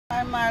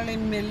Hi, Marley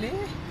Millie.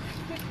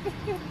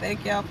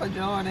 Thank y'all for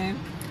joining.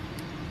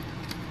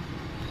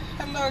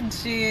 Hello,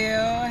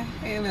 Jill.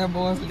 Hey, little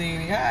boss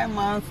lady. Hi,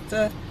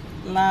 Monster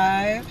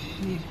Live.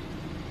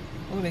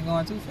 Oh, they're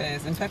going too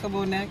fast.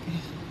 Impeccable neck.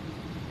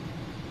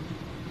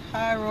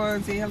 Hi,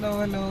 Rosie.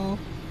 Hello, hello.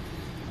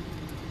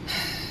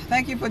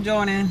 Thank you for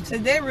joining.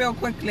 Today, real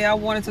quickly, I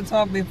wanted to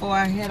talk before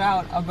I head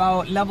out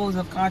about levels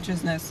of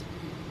consciousness.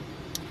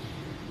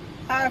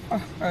 Hi,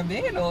 for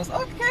Barbados.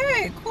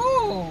 Okay,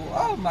 cool.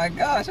 Oh my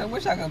gosh, I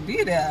wish I could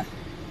be there.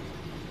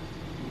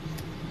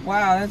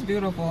 Wow, that's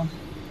beautiful.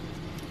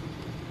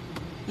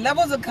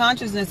 Levels of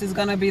consciousness is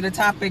going to be the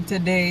topic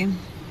today.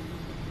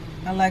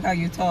 I like how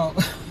you talk.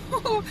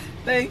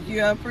 Thank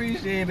you. I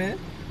appreciate it.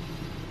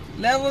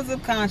 Levels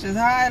of consciousness.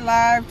 Hi,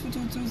 live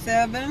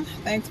 2227.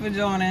 Thanks for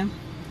joining.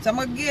 So I'm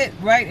going to get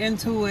right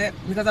into it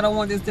because I don't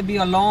want this to be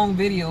a long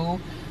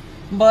video,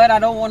 but I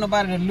don't want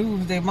nobody to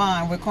lose their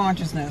mind with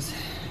consciousness.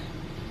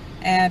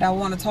 And I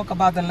want to talk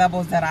about the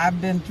levels that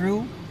I've been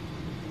through.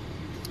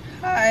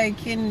 Hi,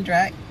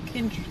 Kinrace.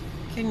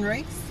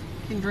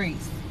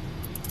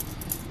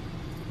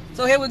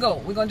 So here we go.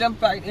 We're going to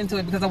jump right into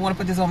it because I want to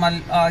put this on my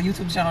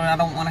YouTube channel and I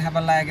don't want to have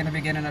a lag in the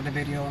beginning of the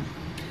video.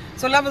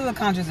 So levels of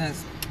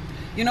consciousness.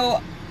 You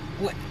know,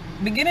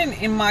 beginning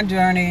in my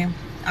journey,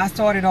 I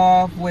started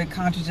off with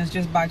consciousness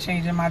just by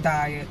changing my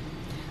diet.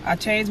 I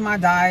changed my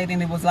diet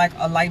and it was like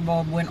a light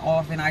bulb went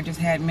off and I just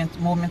had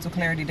more mental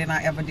clarity than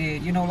I ever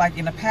did. You know, like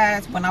in the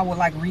past when I would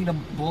like read a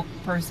book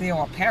per se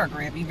or a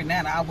paragraph, even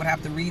then I would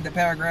have to read the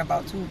paragraph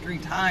about 2 or 3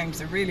 times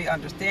to really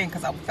understand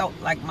because I felt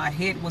like my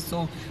head was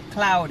so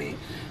cloudy.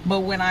 But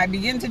when I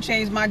began to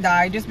change my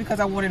diet just because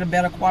I wanted a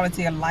better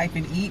quality of life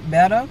and eat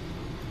better,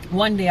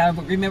 one day I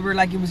remember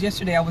like it was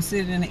yesterday, I was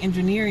sitting in an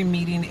engineering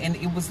meeting and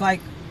it was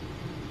like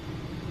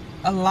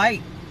a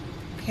light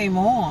came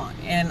on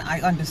and I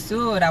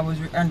understood. I was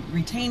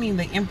retaining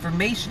the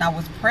information. I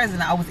was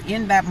present. I was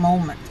in that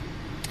moment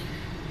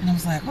and I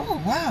was like, oh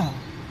wow,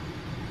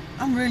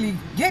 I'm really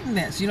getting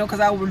this, you know, because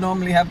I would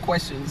normally have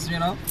questions, you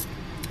know,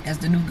 as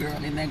the new girl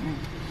in that group.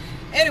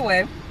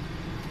 Anyway,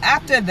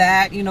 after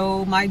that, you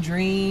know, my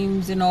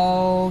dreams and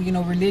all, you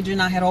know, religion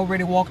I had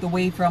already walked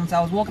away from. So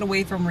I was walking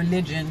away from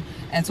religion.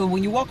 And so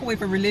when you walk away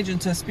from religion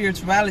to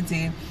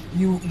spirituality,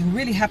 you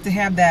really have to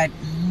have that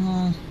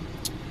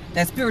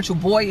that spiritual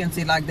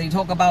buoyancy like they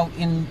talk about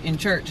in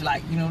church,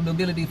 like, you know, the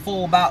ability to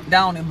fall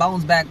down and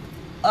bounce back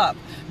up,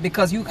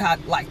 because you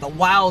got like the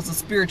wiles of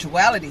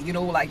spirituality, you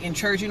know, like in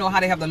church, you know how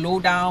they have the low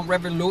down,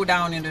 reverend low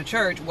down in the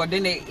church. Well,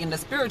 then they in the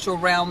spiritual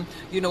realm,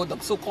 you know, the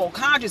so-called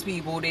conscious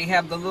people, they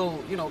have the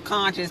little, you know,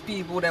 conscious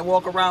people that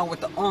walk around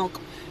with the unk,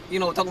 you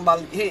know, talking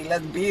about, hey,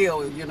 let's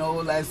build, you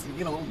know, let's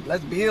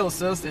build,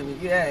 sis, and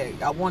yeah,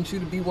 I want you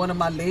to be one of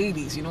my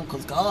ladies, you know,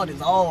 because God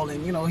is all,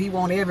 and you know, he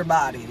want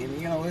everybody,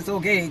 and you know, it's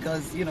okay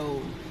because, you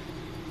know,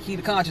 he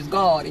the conscious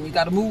God, and you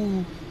got to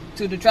move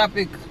to the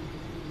tropic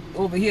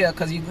over here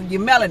because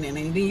you're melanin,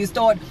 and then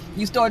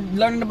you start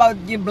learning about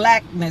your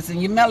blackness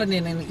and your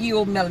melanin and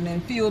eo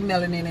melanin, field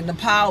melanin, and the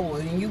power,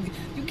 and you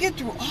get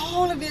through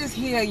all of this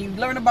here. You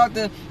learn about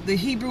the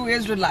Hebrew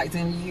Israelites,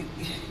 and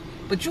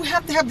but you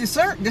have to have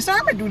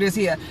discernment through this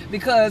here,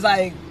 because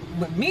like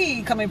with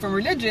me coming from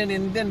religion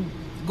and then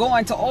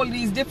going to all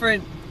these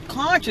different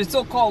conscious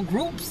so-called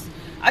groups,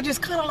 I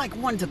just kind of like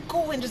wanted to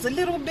go in just a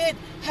little bit,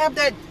 have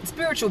that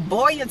spiritual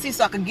buoyancy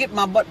so I could get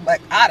my butt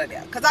back out of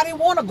there. Because I didn't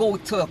want to go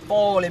to a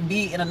fall and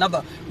be in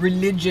another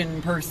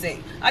religion per se.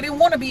 I didn't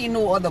want to be in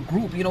no other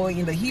group, you know,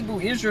 in the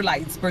Hebrew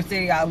Israelites per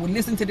se. I would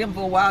listen to them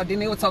for a while. Then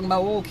they were talking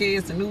about, oh, okay,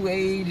 it's a new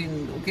age,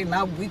 and okay,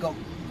 now we go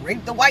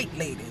rape the white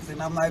ladies.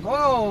 And I'm like,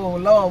 oh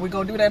Lord, we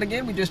gonna do that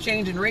again? We just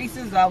changing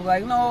races? I was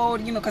like, no,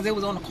 you know, because it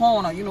was on the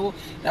corner, you know,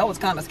 that was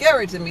kind of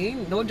scary to me.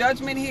 No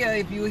judgment here.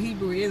 If you're a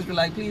Hebrew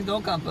Israelite, please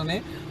don't come for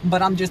me,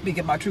 but I'm just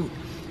speaking my truth.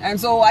 And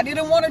so I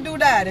didn't want to do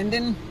that. And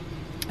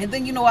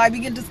then you know, I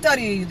began to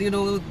study, you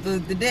know,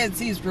 the Dead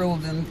Sea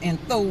Scrolls and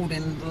Thode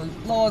and the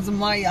laws of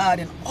Mayad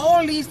and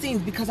all these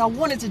things, because I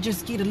wanted to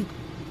just get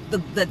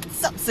the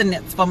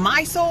substance for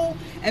my soul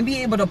and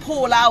be able to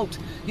pull out,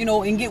 you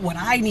know, and get what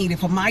I needed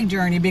for my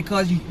journey,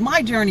 because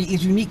my journey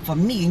is unique for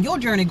me and your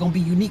journey gonna be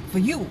unique for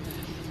you.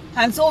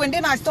 And so, and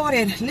then I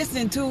started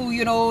listening to,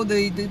 you know,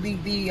 the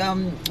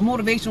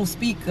motivational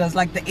speakers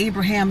like the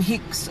Abraham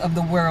Hicks of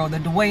the world, the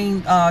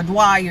Dwayne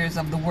Dwyers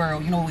of the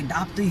world, you know, with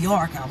Dr.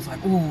 York. I was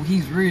like, oh,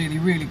 he's really,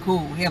 really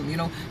cool. Him, you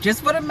know,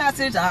 just for the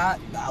message. I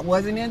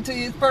wasn't into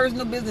his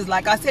personal business.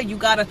 Like I said, you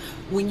gotta,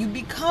 when you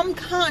become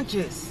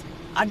conscious,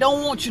 I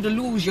don't want you to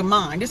lose your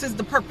mind. This is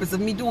the purpose of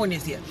me doing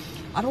this here.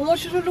 I don't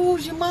want you to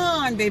lose your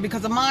mind, baby,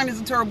 because the mind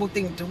is a terrible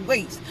thing to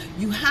waste.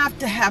 You have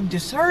to have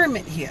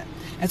discernment here.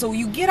 And so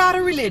you get out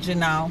of religion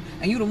now,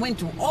 and you done went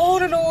through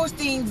all of those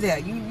things there.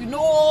 You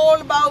know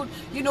all about,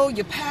 you know,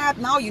 your path.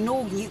 Now you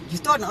know, you're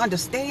starting to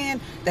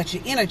understand that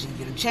your energy,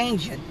 you done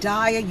change your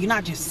diet. You're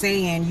not just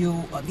saying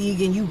you a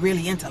vegan, you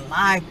really into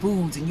live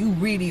foods, and you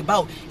really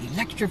about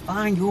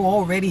electrifying your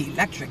already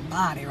electric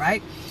body,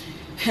 right?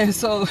 And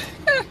so,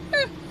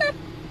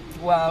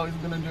 wow, it's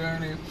been a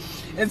journey.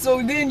 And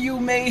so then you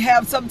may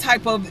have some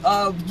type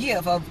of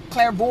gift of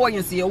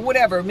clairvoyancy or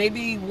whatever.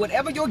 Maybe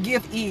whatever your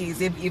gift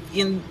is,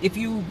 if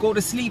you go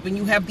to sleep and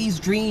you have these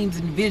dreams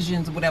and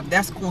visions or whatever,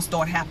 that's going to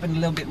start happening a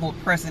little bit more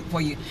present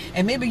for you.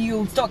 And maybe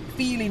you'll start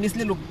feeling this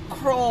little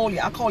crawly,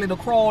 I call it a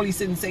crawly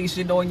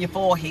sensation on your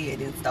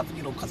forehead and stuff,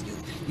 you know, because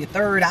your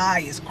third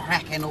eye is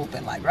cracking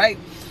open, like, right?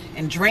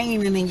 And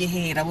draining in your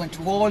head. I went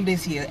through all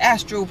this here,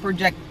 astral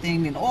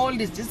projecting and all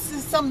this. This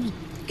is some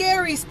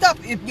scary stuff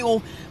if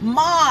your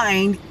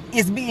mind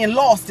is being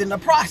lost in the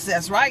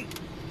process, right?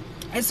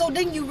 And so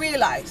then you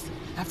realize,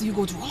 after you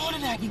go through all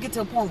of that, you get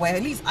to a point where,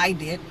 at least I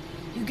did,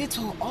 you get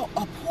to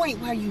a point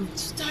where you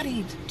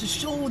studied to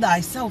show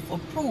thyself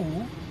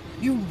approved.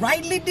 You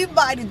rightly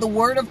divided the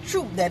word of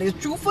truth that is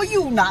true for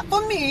you, not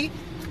for me.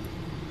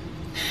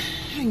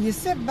 And you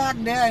sit back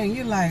there and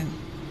you're like,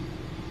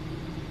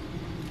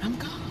 I'm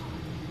God.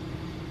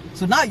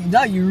 So now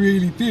you're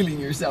really feeling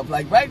yourself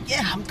like, right?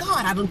 Yeah, I'm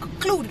God. I done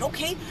concluded,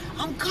 okay,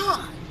 I'm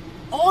God.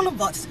 All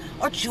of us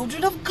are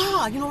children of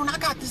God, you know, and I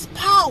got this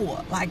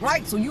power, like,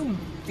 right? So you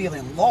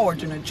feeling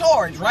large and in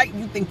charge, right?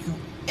 You think you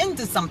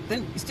into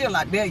something. You're still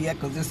not there yet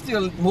because there's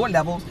still more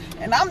levels,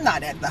 and I'm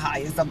not at the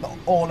highest of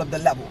all of the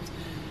levels.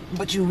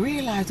 But you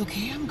realize,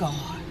 okay, I'm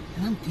God,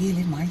 and I'm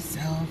feeling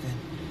myself, and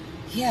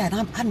yeah,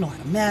 and I know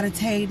how to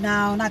meditate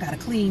now, and I got a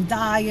clean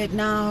diet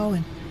now,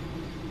 and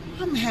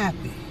I'm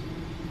happy.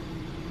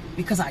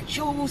 Because I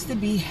chose to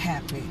be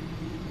happy.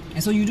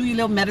 And so you do your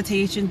little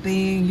meditation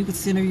thing. You could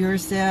center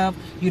yourself.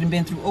 You done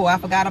been through, oh, I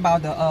forgot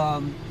about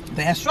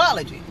the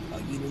astrology.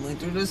 You done went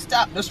through the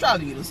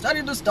astrology. You done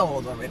studied the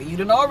stars already. You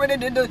done already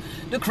did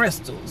the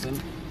crystals.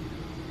 And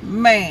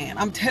man,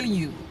 I'm telling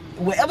you,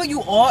 wherever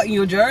you are in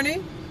your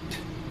journey,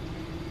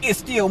 it's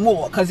still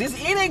more. Because it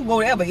ain't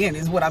going to ever end,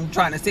 is what I'm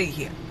trying to say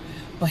here.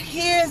 But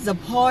here's the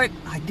part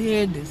I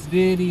did this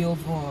video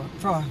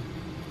for.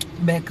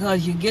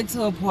 Because you get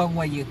to a point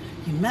where you're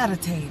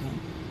meditating.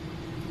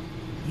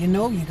 You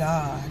know you're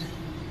God.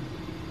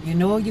 You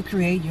know you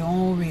create your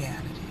own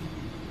reality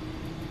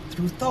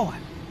through thought.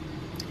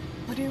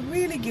 But it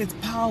really gets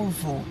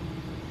powerful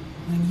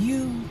when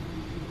you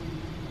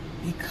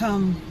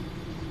become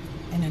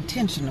an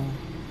intentional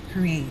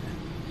creator.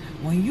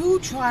 When you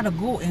try to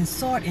go and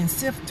sort and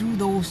sift through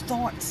those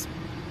thoughts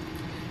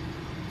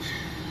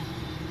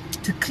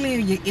to clear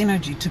your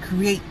energy, to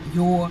create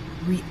your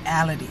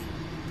reality.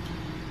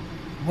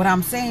 What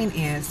I'm saying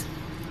is,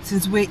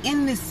 since we're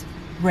in this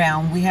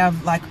realm,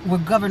 we're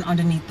governed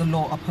underneath the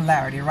law of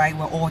polarity, right?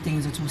 Where all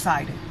things are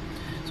two-sided.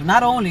 So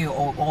not only are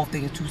all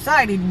things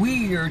two-sided,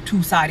 we are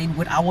two-sided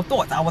with our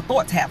thoughts. Our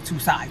thoughts have two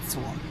sides to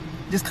them.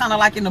 Just kind of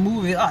like in the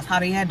movie Us, how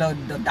they had the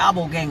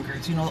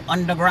doppelgangers, you know,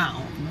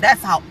 underground.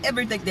 That's how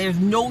everything, there's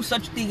no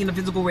such thing in the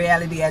physical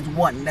reality as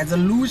one. There's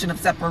illusion of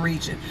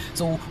separation.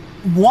 So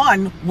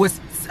one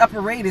was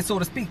separated, so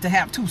to speak, to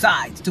have two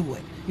sides to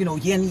it. You know,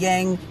 yin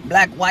yang,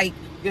 black, white,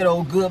 you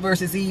know, good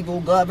versus evil,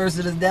 God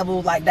versus the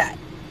devil, like that.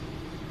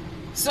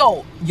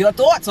 So your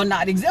thoughts are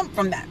not exempt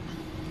from that.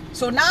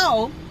 So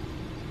now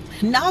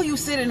you're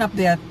sitting up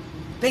there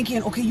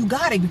thinking, okay, you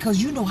got it,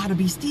 because you know how to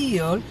be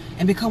still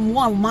and become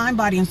one with mind,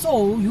 body, and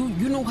soul.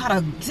 You know how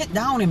to sit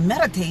down and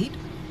meditate.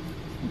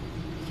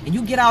 And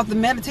you get out the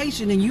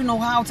meditation and you know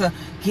how to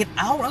get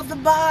out of the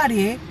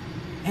body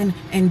and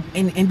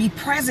be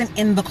present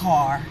in the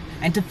car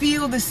and to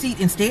feel the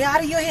seat and stay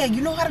out of your head.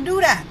 You know how to do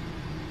that.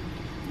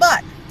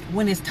 But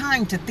when it's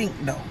time to think,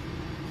 though,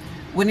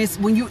 when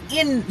you're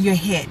in your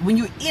head, when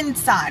you're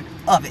inside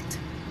of it,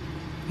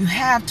 you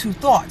have two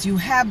thoughts. You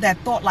have that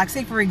thought, like,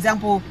 say, for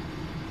example,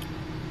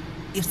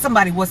 if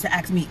somebody was to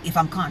ask me if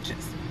I'm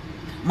conscious,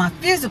 my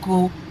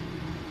physical,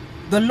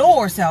 the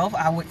lower self,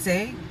 I would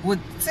say,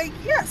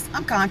 yes,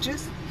 I'm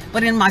conscious.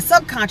 But in my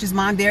subconscious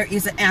mind, there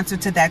is an answer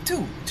to that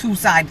too. Two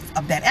sides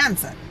of that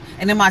answer.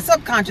 And in my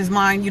subconscious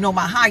mind, you know,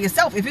 my higher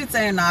self, if it's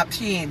saying, nah,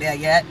 she ain't there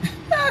yet,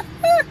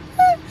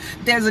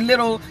 there's a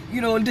little, you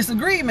know,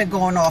 disagreement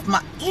going off.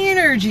 My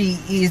energy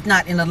is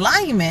not in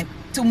alignment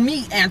to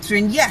me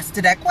answering yes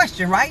to that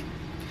question, right?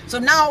 So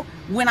now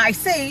when I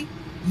say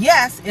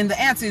yes, and the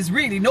answer is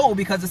really no,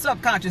 because the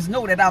subconscious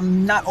know that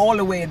I'm not all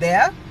the way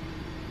there,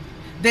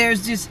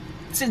 there's just,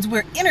 since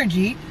we're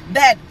energy,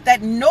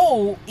 that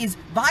no is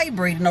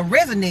vibrating or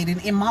resonating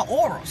in my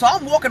aura. So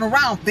I'm walking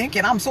around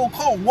thinking I'm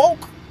so-called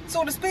woke,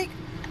 so to speak,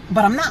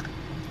 but I'm not.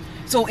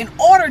 So in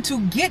order to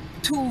get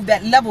to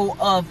that level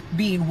of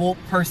being woke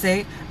per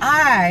se,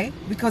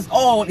 because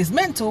all is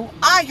mental,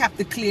 I have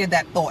to clear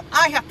that thought.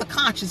 I have to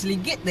consciously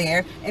get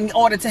there in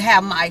order to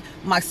have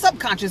my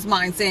subconscious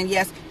mind saying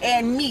yes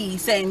and me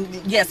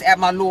saying yes at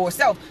my lower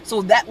self.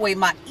 So that way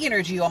my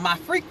energy or my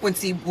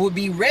frequency will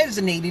be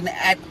resonating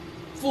at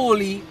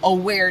fully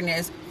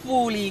awareness,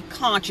 fully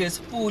conscious,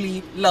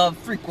 fully love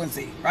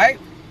frequency, right?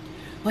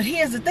 But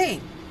here's the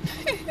thing.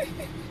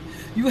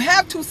 You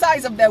have two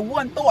sides of that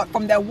one thought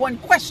from that one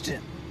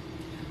question.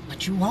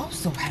 But you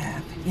also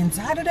have,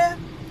 inside of that,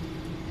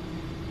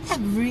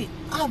 every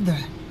other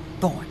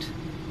thought.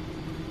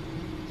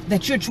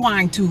 that you're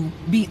trying to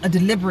be a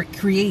deliberate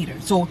creator.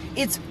 So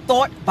it's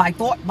thought by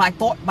thought by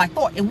thought by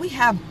thought. And we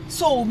have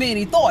so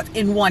many thoughts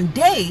in one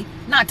day,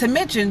 not to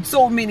mention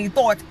so many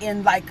thoughts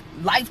in like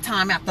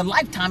lifetime after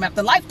lifetime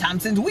after lifetime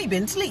since we've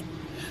been asleep.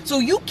 So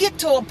you get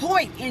to a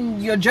point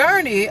in your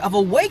journey of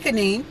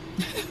awakening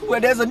where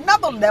there's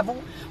another level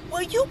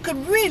where you could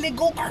really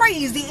go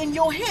crazy in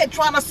your head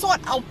trying to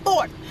sort out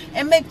thoughts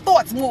and make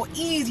thoughts more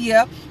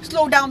easier,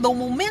 slow down the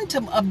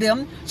momentum of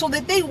them so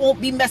that they won't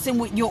be messing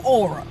with your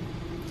aura.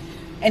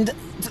 And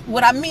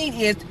what I mean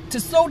is to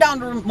slow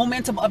down the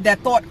momentum of that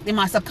thought in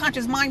my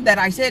subconscious mind that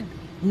I said,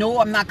 no,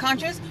 I'm not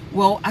conscious.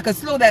 Well, I could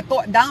slow that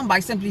thought down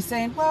by simply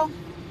saying, well,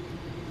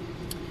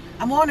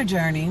 I'm on a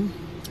journey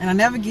and I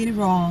never get it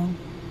wrong.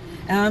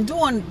 And I'm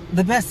doing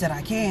the best that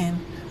I can.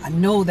 I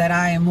know that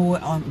I am more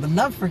on the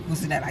love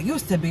frequency that I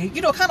used to be.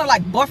 You know, kind of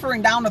like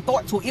buffering down the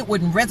thought so it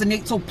wouldn't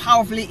resonate so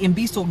powerfully and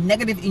be so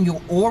negative in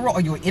your aura or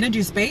your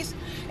energy space.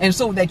 And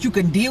so that you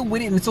can deal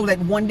with it, and so that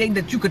one day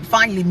that you could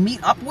finally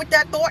meet up with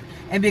that thought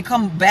and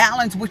become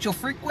balanced with your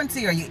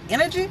frequency or your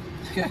energy.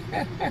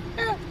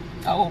 I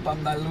hope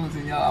I'm not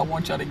losing y'all. I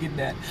want y'all to get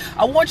that.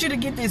 I want you to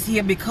get this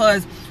here,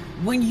 because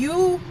when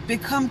you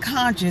become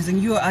conscious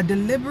and you're a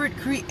deliberate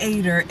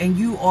creator and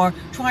you are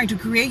trying to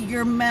create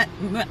your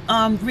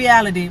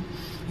reality,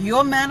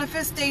 your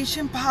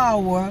manifestation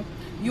power,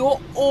 your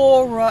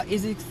aura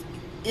is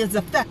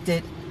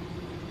affected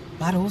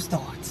by those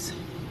thoughts.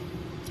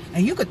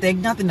 And you could think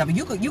nothing of it.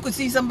 You could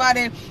see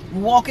somebody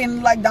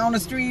walking like down the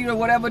street or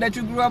whatever that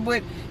you grew up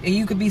with, and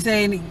you could be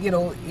saying, you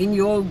know, in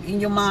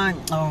your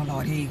mind, oh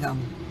Lord, here he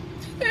comes.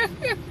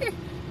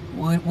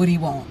 What do you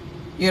want?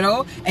 You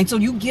know? And so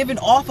you giving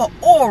off an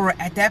aura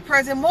at that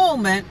present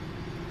moment,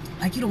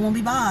 like you don't want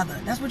to be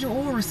bothered. That's what your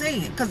aura is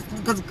saying. Because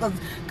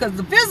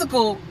the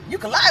physical, you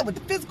can lie with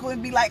the physical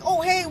and be like,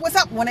 oh hey, what's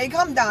up when they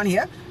come down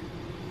here?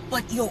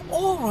 But your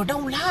aura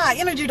don't lie.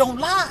 Energy don't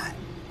lie.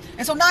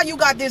 And so now you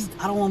got this,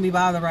 I don't want to be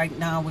bothered right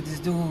now with this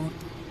dude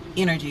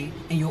energy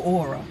in your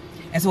aura.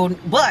 And so,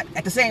 but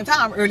at the same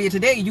time, earlier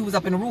today, you was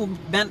up in the room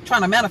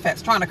trying to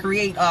manifest, trying to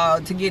create,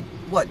 to get,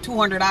 what,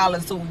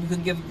 $200 so you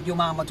could give your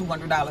mama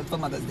 $200 for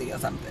Mother's Day or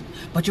something.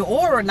 But your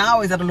aura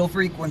now is at a low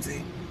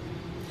frequency.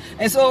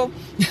 And so,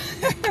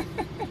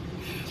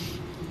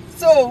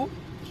 so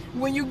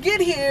when you get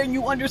here and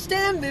you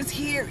understand this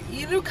here,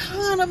 it'll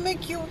kind of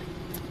make you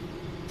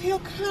feel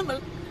kind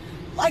of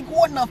like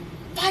wanting to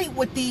fight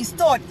with these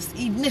thoughts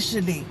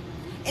initially.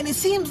 And it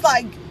seems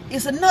like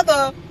it's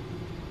another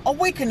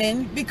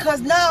awakening,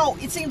 because now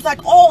it seems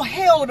like all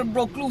hell done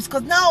broke loose,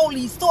 because now all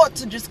these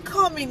thoughts are just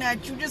coming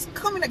at you,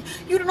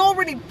 you done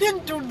already been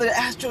through the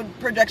astral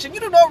projection, you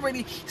done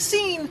already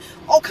seen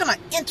all kind of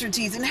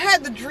entities and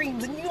had the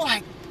dreams, and you're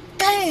like,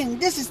 dang,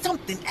 this is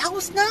something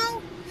else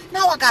now.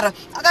 Now I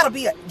gotta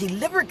be a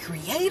deliberate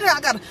creator.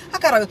 I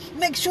gotta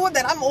make sure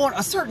that I'm on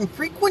a certain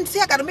frequency.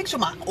 I gotta make sure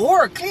my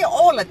aura clear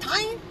all the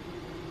time.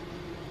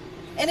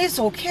 And it's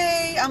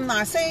okay. I'm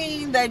not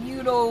saying that,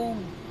 you know,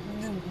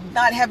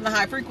 not having a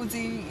high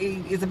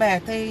frequency is a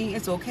bad thing.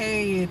 It's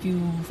okay if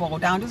you fall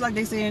down. Just like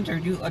they say in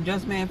church, a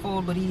just man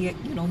fall, but he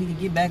can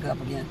get back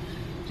up again.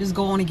 Just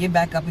go on and get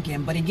back up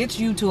again. But it gets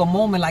you to a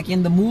moment like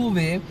in the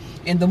movie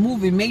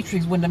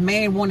Matrix, when the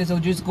man wanted to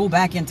just go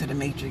back into the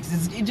Matrix.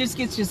 It just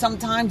gets you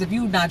sometimes, if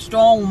you're not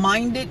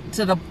strong-minded,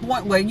 to the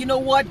point where, you know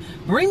what,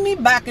 bring me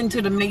back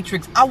into the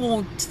Matrix. I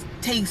won't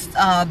taste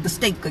the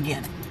steak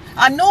again.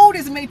 I know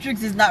this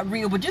Matrix is not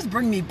real, but just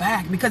bring me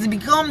back, because it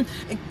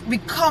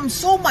becomes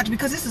so much,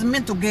 because this is a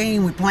mental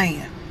game we're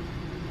playing.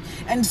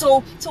 And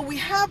so we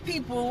have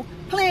people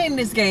playing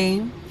this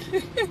game,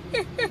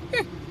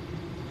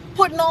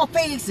 putting on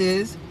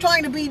faces,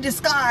 trying to be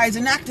disguised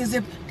and act as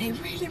if they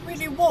really,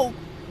 really woke,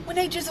 when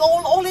they just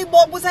all they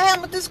bought was a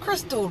amethyst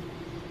crystal.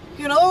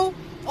 You know,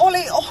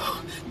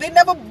 they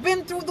never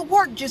been through the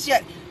work just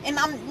yet. And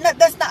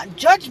that's not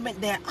judgment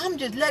there. I'm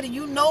just letting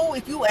you know,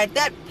 if you at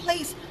that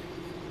place,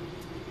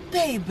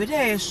 baby,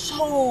 there's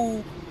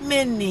so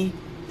many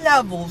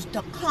levels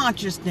to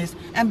consciousness,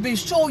 and be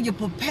sure you're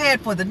prepared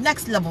for the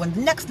next level and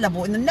the next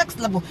level and the next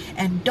level.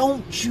 And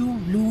don't you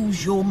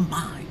lose your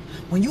mind.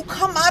 When you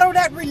come out of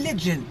that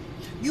religion,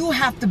 you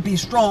have to be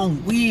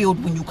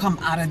strong-willed when you come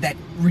out of that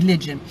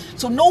religion.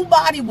 So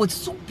nobody would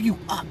soup you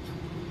up.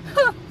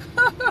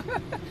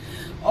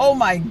 Oh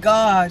my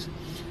gosh.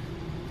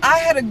 I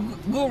had a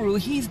guru,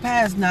 he's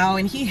passed now,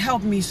 and he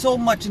helped me so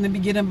much in the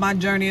beginning of my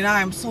journey, and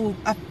I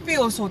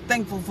feel so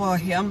thankful for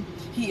him.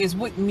 He is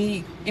with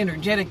me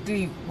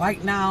energetically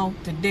right now,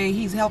 today.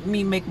 He's helped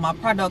me make my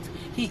products.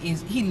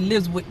 He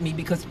lives with me,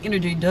 because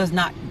energy does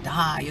not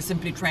die, it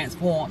simply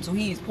transforms. So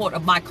he is part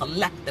of my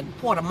collective,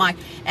 part of my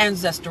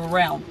ancestral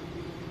realm.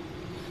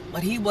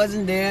 But he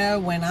wasn't there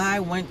when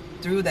I went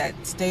through that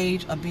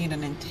stage of being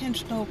an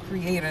intentional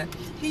creator.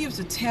 He used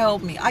to tell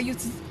me, I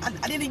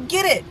didn't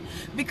get it,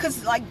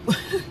 because like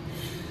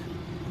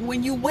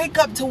when you wake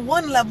up to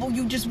one level,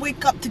 you just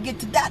wake up to get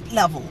to that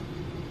level,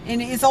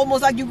 and it's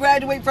almost like you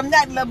graduate from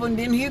that level and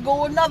then here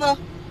go another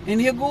And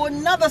he'll go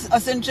another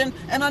ascension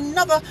and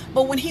another.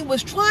 But when he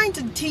was trying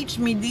to teach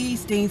me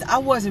these things, I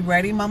wasn't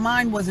ready. My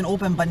mind wasn't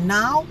open. But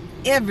now,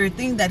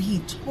 everything that he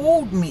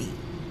told me,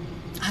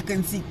 I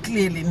can see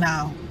clearly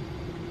now.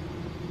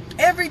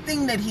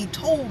 Everything that he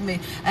told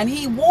me. And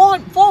he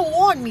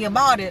forewarned me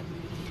about it.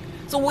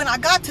 So when I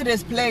got to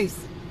this place,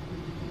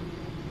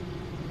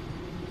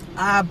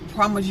 I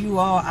promise you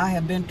all, I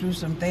have been through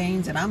some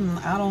things. And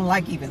I don't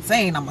like even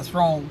saying I'm a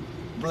strong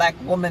black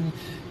woman,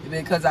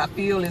 because I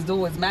feel as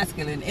though it's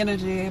masculine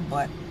energy,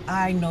 but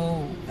I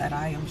know that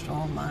I am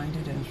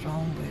strong-minded and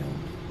strong-willed.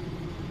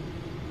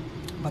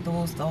 But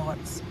those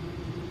thoughts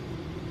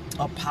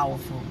are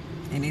powerful,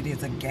 and it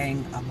is a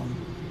gang of them.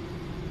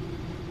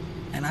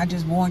 And I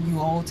just want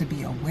you all to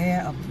be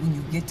aware of when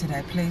you get to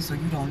that place so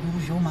you don't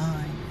lose your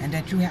mind, and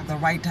that you have the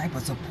right type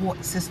of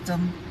support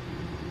system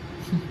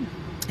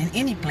in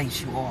any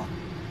place you are.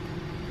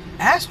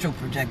 Astral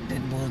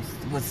projecting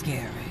was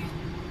scary.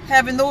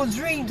 Having those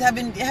dreams,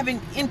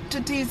 having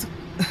entities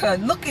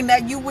looking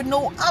at you with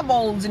no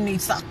eyeballs in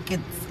these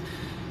sockets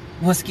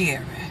was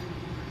scary.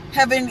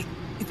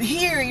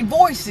 Hearing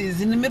voices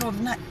in the middle of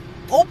the night,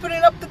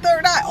 opening up the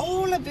third eye,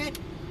 all of it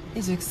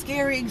is a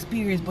scary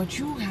experience. But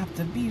you have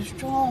to be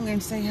strong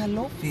and say,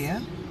 hello,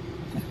 fear.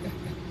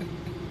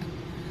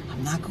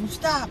 I'm not going to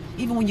stop,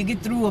 even when you get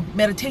through a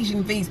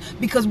meditation phase.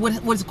 Because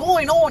what's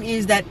going on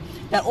is that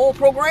old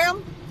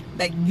program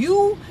that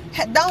you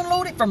had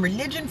downloaded from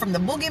religion, from the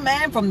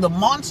boogeyman, from the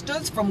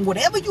monsters, from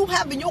whatever you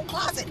have in your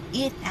closet,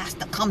 it has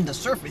to come to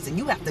surface, and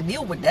you have to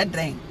deal with that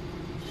thing.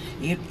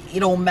 It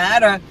don't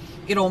matter.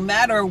 It don't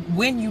matter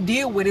when you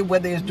deal with it,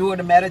 whether it's during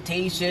the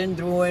meditation,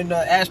 during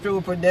the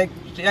astral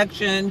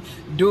projection,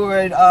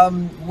 during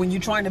when you're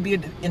trying to be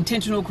an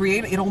intentional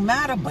creator. It don't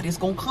matter, but it's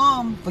gonna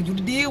come for you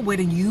to deal with,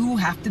 and you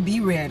have to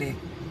be ready,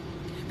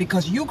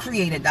 because you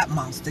created that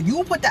monster.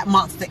 You put that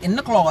monster in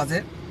the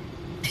closet.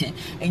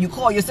 And you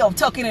call yourself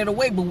tucking it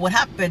away, but what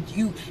happened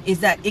is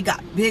that it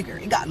got bigger,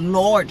 it got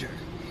larger,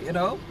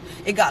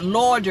 it got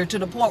larger to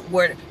the point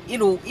where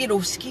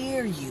it'll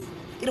scare you.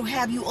 It'll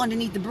have you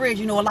underneath the bridge.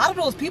 A lot of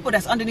those people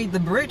that's underneath the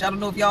bridge, I don't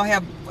know if y'all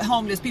have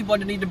homeless people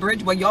underneath the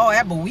bridge where y'all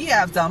have, but we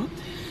have some.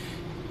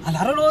 A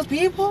lot of those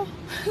people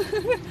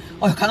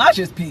are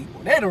conscious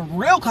people. They're the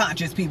real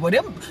conscious people.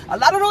 A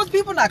lot of those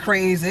people not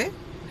crazy.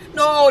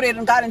 No, they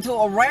done got into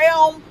a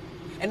realm.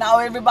 And now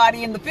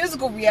everybody in the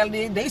physical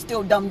reality, they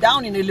still dumbed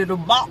down in their little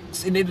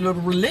box, in their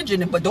little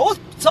religion. But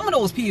some of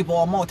those people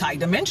are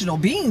multi-dimensional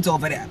beings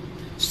over there,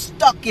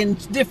 stuck in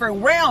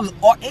different realms,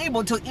 are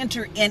able to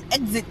enter and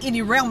exit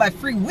any realm by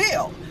free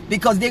will,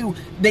 because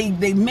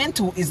they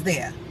mental is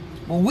there.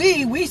 But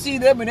we see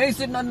them and they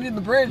sitting underneath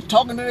the bridge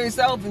talking to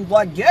themselves and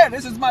like, yeah,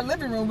 this is my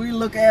living room. We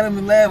look at them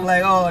and laugh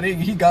like, oh,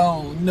 he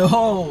gone.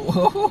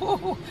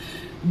 No,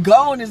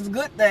 gone is a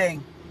good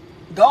thing.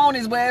 Gone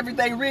is where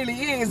everything really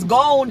is.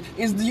 Gone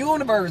is the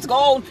universe.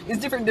 Gone is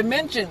different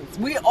dimensions.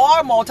 We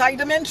are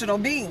multi-dimensional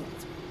beings.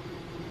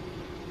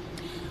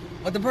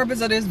 But the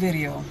purpose of this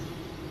video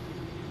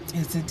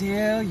is to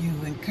tell you,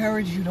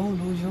 encourage you, don't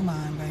lose your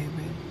mind,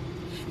 baby.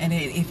 And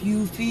if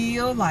you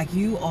feel like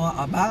you are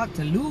about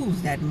to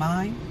lose that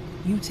mind,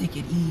 you take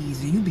it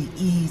easy. You be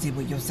easy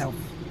with yourself.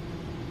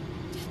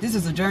 This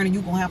is a journey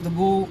you're going to have to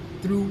go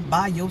through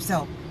by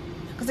yourself.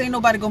 Because ain't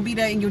nobody going to be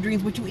there in your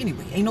dreams with you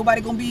anyway. Ain't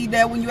nobody going to be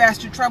there when you ask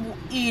to travel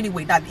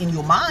anyway. Not in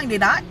your mind, they're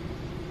not.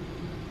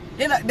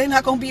 They're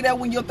not going to be there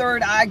when your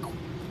third eye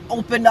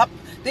opened up.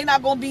 They're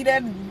not going to be there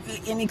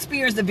and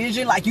experience the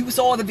vision like you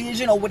saw the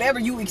vision, or whatever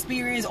you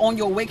experienced on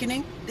your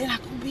awakening. They're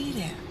not going to be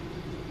there.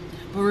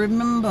 But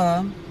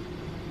remember,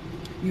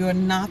 you're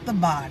not the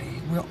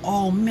body. We're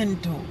all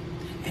mental.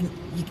 And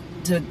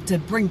to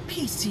bring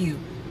peace to you,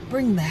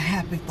 bring the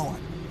happy thought.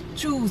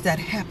 Choose that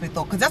happy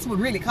thought, because that's what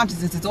really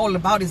consciousness is all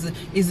about. Is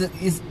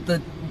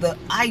the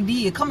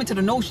idea, coming to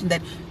the notion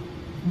that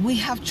we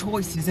have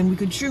choices and we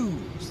can choose.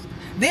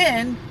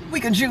 Then we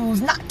can choose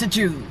not to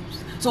choose.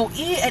 So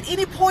at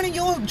any point in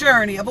your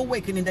journey of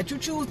awakening that you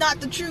choose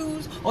not to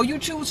choose, or you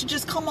choose to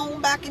just come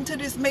on back into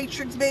this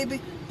matrix, baby,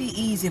 be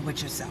easy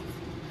with yourself.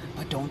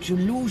 But don't you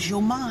lose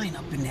your mind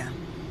up in there.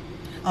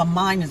 A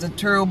mind is a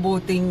terrible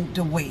thing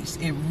to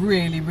waste. It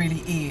really,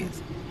 really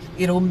is.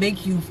 It'll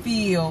make you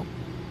feel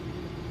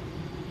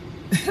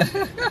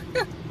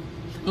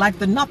like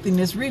the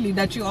nothingness really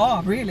that you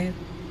are, really.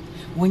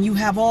 When you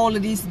have all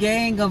of these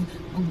gang of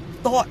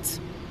thoughts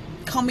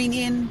coming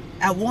in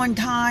at one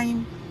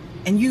time,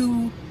 and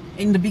you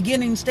in the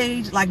beginning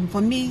stage, like for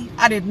me,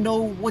 I didn't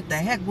know what the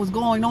heck was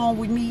going on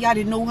with me. I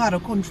didn't know how to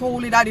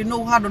control it. I didn't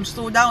know how to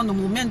slow down the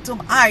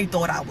momentum. I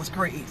thought I was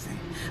crazy.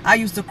 I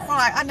used to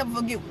cry. I never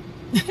forget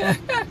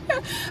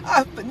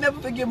I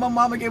never forget my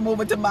mama came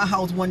over to my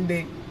house one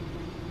day,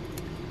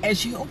 and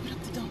she opened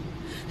up the door,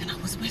 and I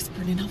was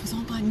whispering, and I was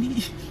on my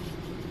knees.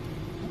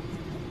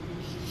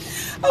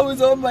 I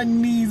was on my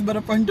knees by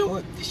the front door.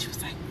 And she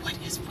was like, "What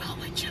is wrong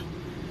with you?"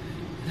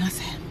 And I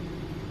said,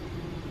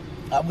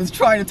 I was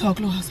trying to talk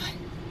low. I was like,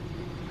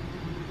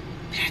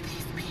 "There are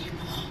these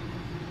people,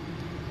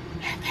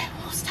 and they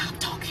won't stop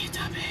talking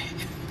to me."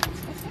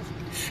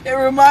 It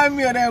reminded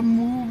me of that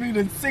movie.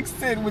 be the sixth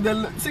sense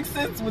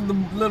with the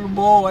little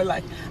boy,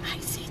 like, I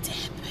see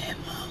dead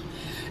people.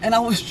 And I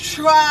was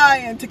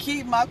trying to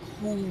keep my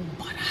cool,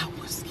 but I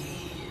was scared.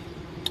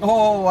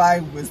 Oh, I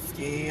was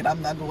scared.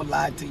 I'm not gonna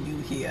lie to you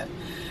here.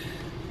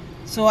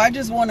 So I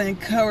just want to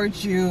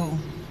encourage you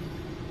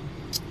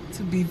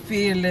to be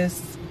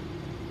fearless.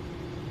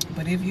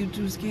 But if you're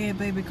too scared,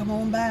 baby, come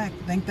on back.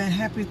 Think that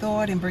happy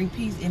thought and bring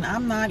peace. And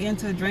I'm not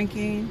into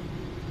drinking,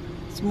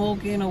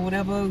 smoking, or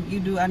whatever you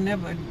do. I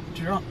never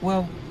drunk.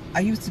 Well, I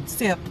used to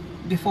sip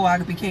before I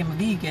became a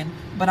vegan,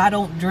 but I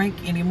don't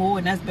drink anymore,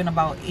 and that's been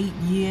about 8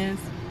 years.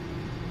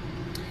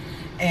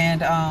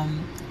 And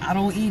I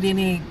don't eat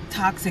any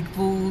toxic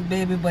food,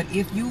 baby. But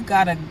if you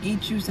gotta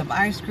eat you some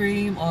ice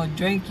cream or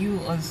drink you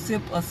a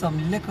sip of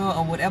some liquor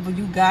or whatever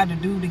you gotta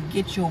do to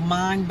get your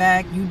mind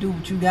back, you do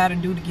what you gotta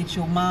do to get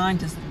your mind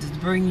to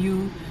bring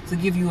you, to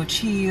give you a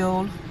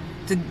chill,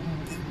 to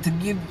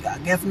give, I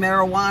guess,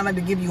 marijuana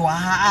to give you a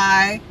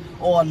high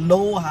or a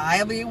low,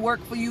 however it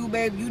work for you,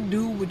 babe. You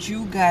do what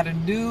you gotta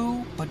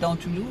do, but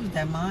don't you lose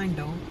that mind,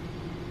 though.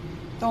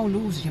 Don't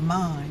lose your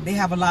mind. They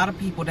have a lot of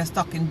people that's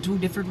stuck in 2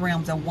 different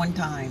realms at one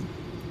time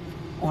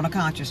on a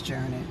conscious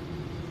journey.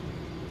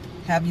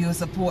 Have you a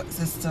support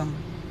system.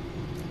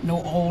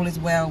 Know all is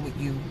well with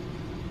you.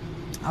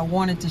 I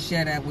wanted to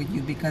share that with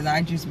you because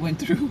I just went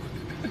through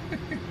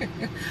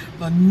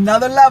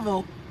another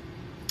level,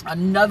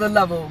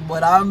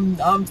 but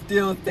I'm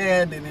still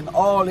standing and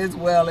all is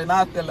well, and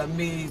I feel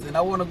amazing.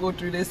 I want to go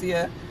through this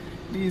here,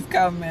 these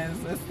comments.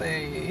 Let's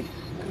see.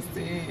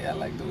 I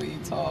like the way you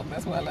talk.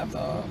 That's why I left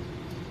off.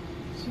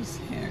 Just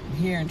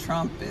hearing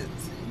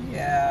trumpets.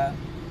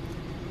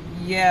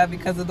 Yeah,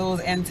 because of those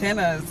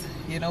antennas.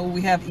 You know,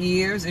 we have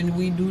ears and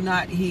we do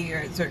not hear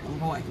at certain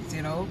points,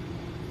 you know.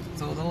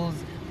 So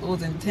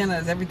those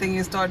antennas, everything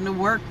is starting to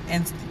work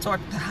and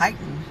start to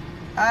heighten.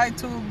 I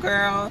too,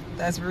 girl.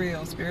 That's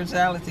real.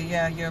 Spirituality,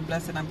 yeah, you're a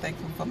blessing. I'm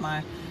thankful for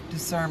my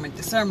discernment.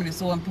 Discernment is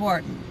so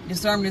important.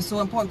 Discernment is so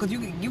important because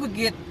you would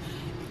get,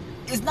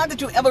 it's not that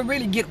you ever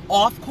really get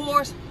off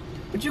course,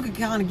 but you could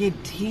kind of get,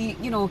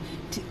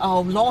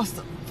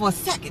 lost for a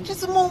second.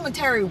 Just a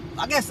momentary,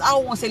 I guess I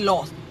don't want to say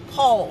lost,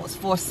 pause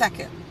for a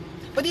second.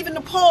 But even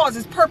the pause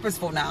is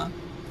purposeful now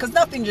because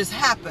nothing just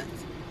happens.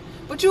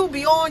 But you'll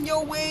be on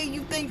your way,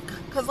 you think,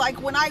 because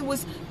like when I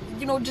was,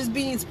 just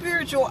being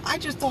spiritual, I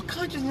just thought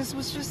consciousness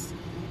was just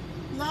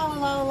la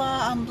la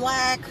la, I'm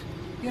black,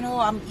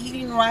 I'm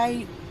eating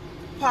right,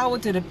 power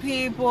to the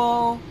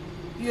people,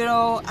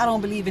 I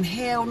don't believe in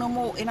hell no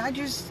more. And I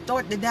just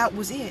thought that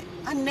was it.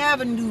 I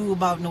never knew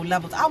about no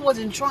levels. I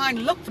wasn't trying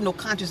to look for no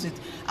consciousness.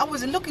 I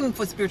wasn't looking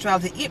for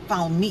spirituality. It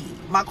found me.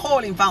 My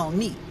calling found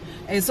me.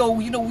 And so,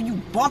 when you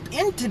bump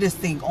into this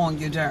thing on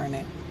your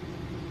journey,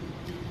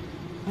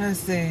 let's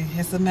see,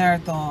 it's a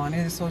marathon.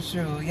 It is so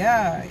true.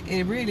 Yeah,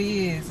 it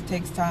really is. It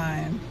takes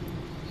time.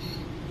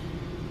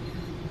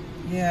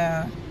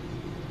 Yeah,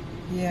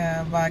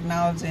 by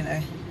acknowledging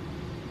it.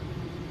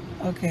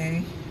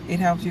 Okay, it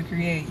helps you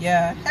create.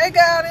 Yeah. Hey,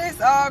 goddess,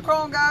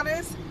 Chrome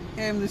goddess.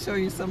 Came to show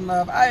you some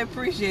love. I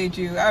appreciate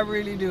you. I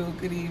really do.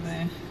 Good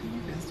evening.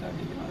 I'm just starting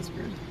to get my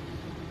spirit.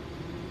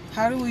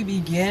 How do we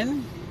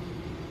begin?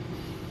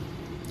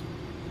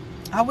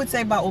 I would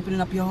say by opening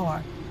up your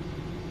heart.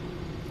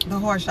 The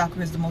heart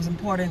chakra is the most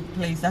important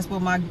place. That's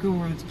what my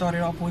guru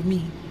started off with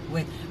me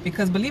with.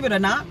 Because believe it or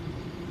not,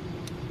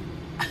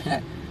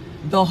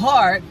 the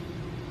heart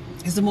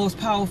is the most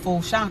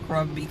powerful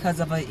chakra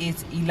because of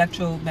its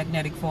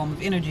electromagnetic form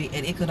of energy,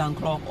 and it could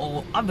unclog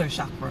all other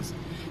chakras.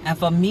 And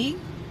for me,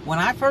 when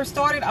I first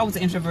started, I was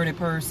an introverted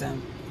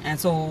person. And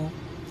so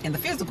in the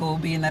physical,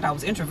 being that I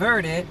was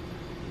introverted,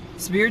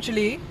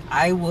 spiritually,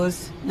 I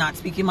was not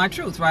speaking my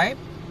truth, right?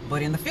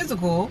 But in the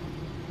physical,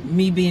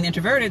 me being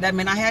introverted, that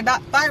meant I had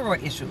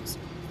thyroid issues.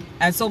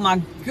 And so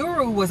my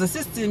guru was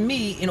assisting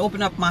me in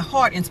opening up my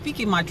heart and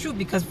speaking my truth,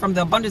 because from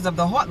the abundance of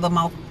the heart, the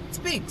mouth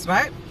speaks,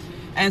 right?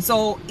 And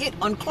so it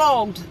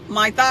unclogged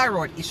my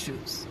thyroid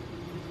issues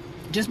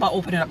just by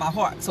opening up my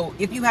heart. So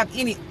if you have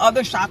any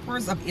other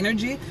chakras of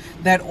energy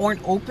that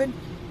aren't open,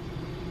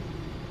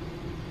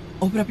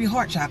 open up your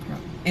heart chakra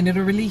and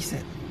it'll release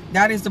it.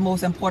 That is the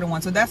most important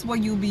one. So that's where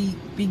you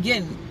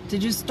begin to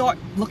just start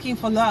looking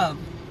for love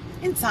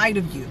inside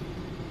of you.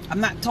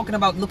 I'm not talking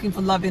about looking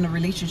for love in a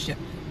relationship.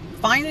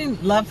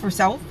 Finding love for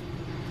self,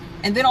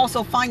 and then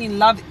also finding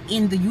love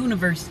in the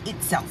universe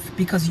itself,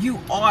 because you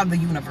are the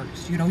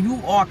universe.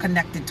 You are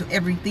connected to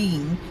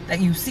everything that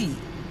you see,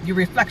 your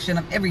reflection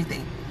of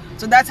everything.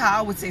 So that's how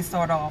I would say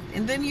start off.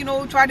 And then,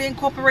 try to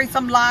incorporate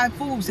some live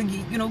foods to,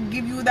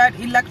 give you that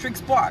electric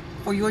spark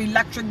for your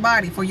electric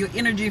body, for your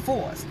energy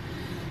force.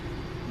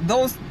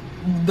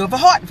 The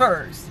heart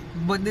first,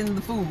 but then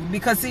the food.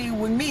 Because see,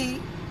 with me,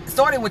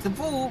 started with the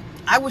food,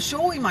 I was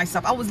showing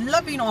myself, I was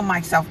loving on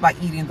myself by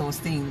eating those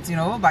things,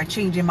 by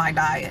changing my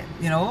diet,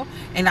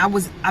 and I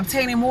was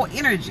obtaining more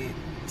energy.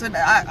 So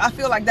I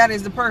feel like that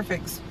is the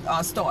perfect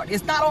start.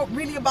 It's not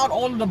really about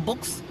all of the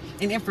books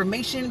and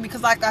information,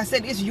 because like I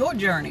said, it's your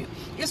journey.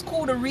 It's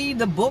cool to read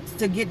the books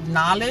to get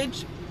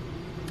knowledge,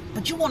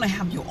 but you want to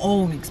have your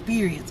own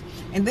experience.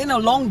 And then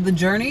along the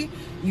journey,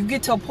 you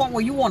get to a point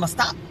where you want to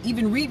stop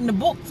even reading the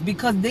books,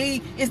 because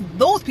it's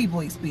those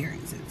people's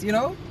experiences, you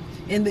know.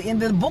 And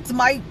the books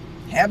might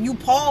have you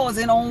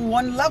pausing on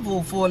one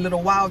level for a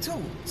little while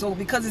too. So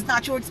because it's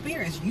not your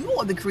experience, you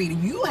are the creator.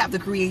 You have to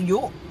create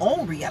your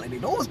own reality.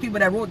 Those people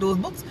that wrote those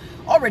books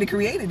already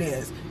created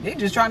theirs. They're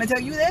just trying to tell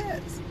you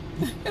theirs.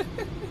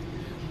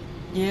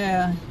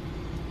 Yeah.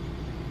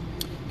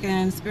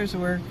 Can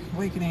spiritual work,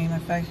 awakening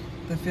affect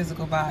the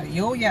physical body?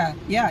 Oh yeah,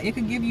 it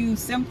can give you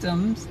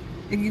symptoms.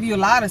 It can give you a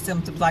lot of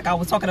symptoms. Like I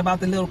was talking about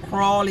the little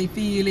crawly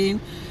feeling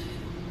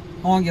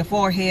on your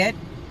forehead.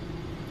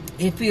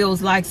 It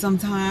feels like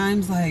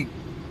sometimes, like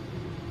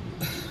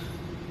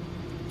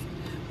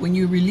when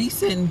you're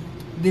releasing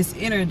this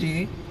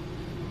energy,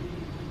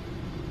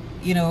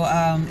 you know,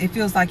 it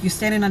feels like you're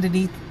standing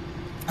underneath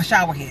a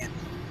shower head,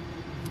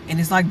 and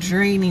it's like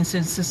draining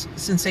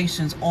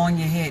sensations on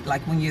your head,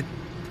 like when you're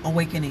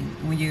awakening,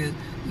 when you're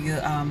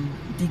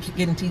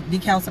getting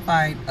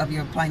decalcified of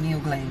your pineal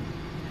gland.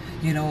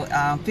 You know,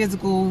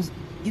 physicals,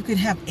 you could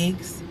have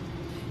aches,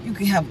 you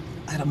could have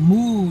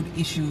mood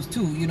issues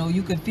too. You know,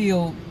 you can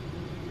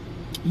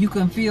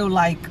feel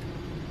like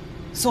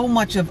so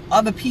much of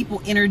other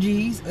people's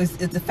energies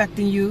is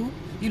affecting you.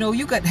 You know,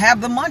 you could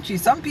have the munchies.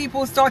 Some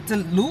people start to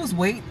lose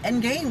weight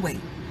and gain weight.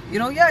 You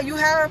know, yeah, you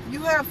have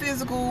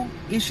physical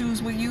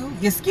issues with you.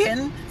 Your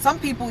skin. Some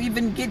people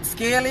even get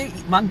scaly.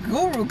 My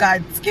guru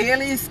got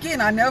scaly skin.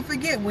 I never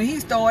forget when he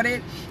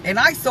started, and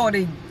I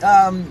started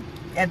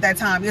at that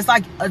time. It's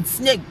like a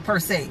snake per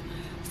se,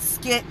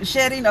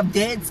 shedding of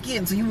dead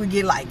skin. So you would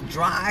get like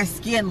dry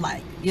skin,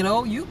 like, you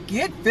know, you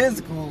get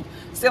physical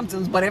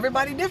symptoms, but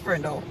everybody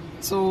different though.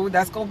 So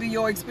that's gonna be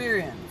your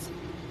experience.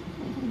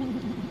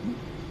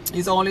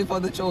 It's only for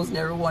the chosen.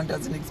 Everyone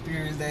doesn't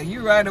experience that.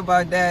 You're right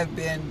about that,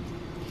 Ben.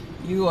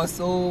 You are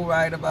so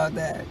right about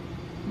that.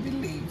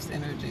 Beliefs,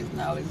 energies,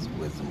 knowledge,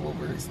 wisdom,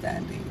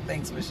 understanding.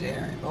 Thanks for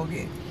sharing.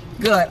 Okay,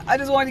 good. I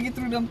just wanted to get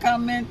through them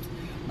comments.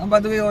 I'm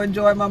about to go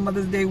enjoy my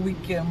Mother's Day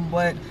weekend,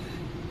 but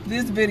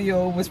this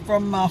video was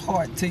from my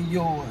heart to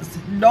yours.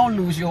 Don't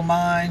lose your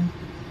mind.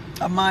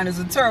 A mind is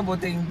a terrible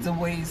thing to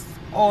waste.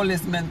 All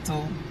is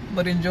mental,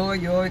 but enjoy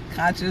your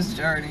conscious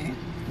journey.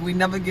 We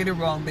never get it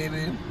wrong,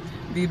 baby.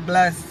 Be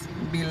blessed,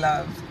 be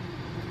loved.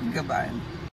 Goodbye.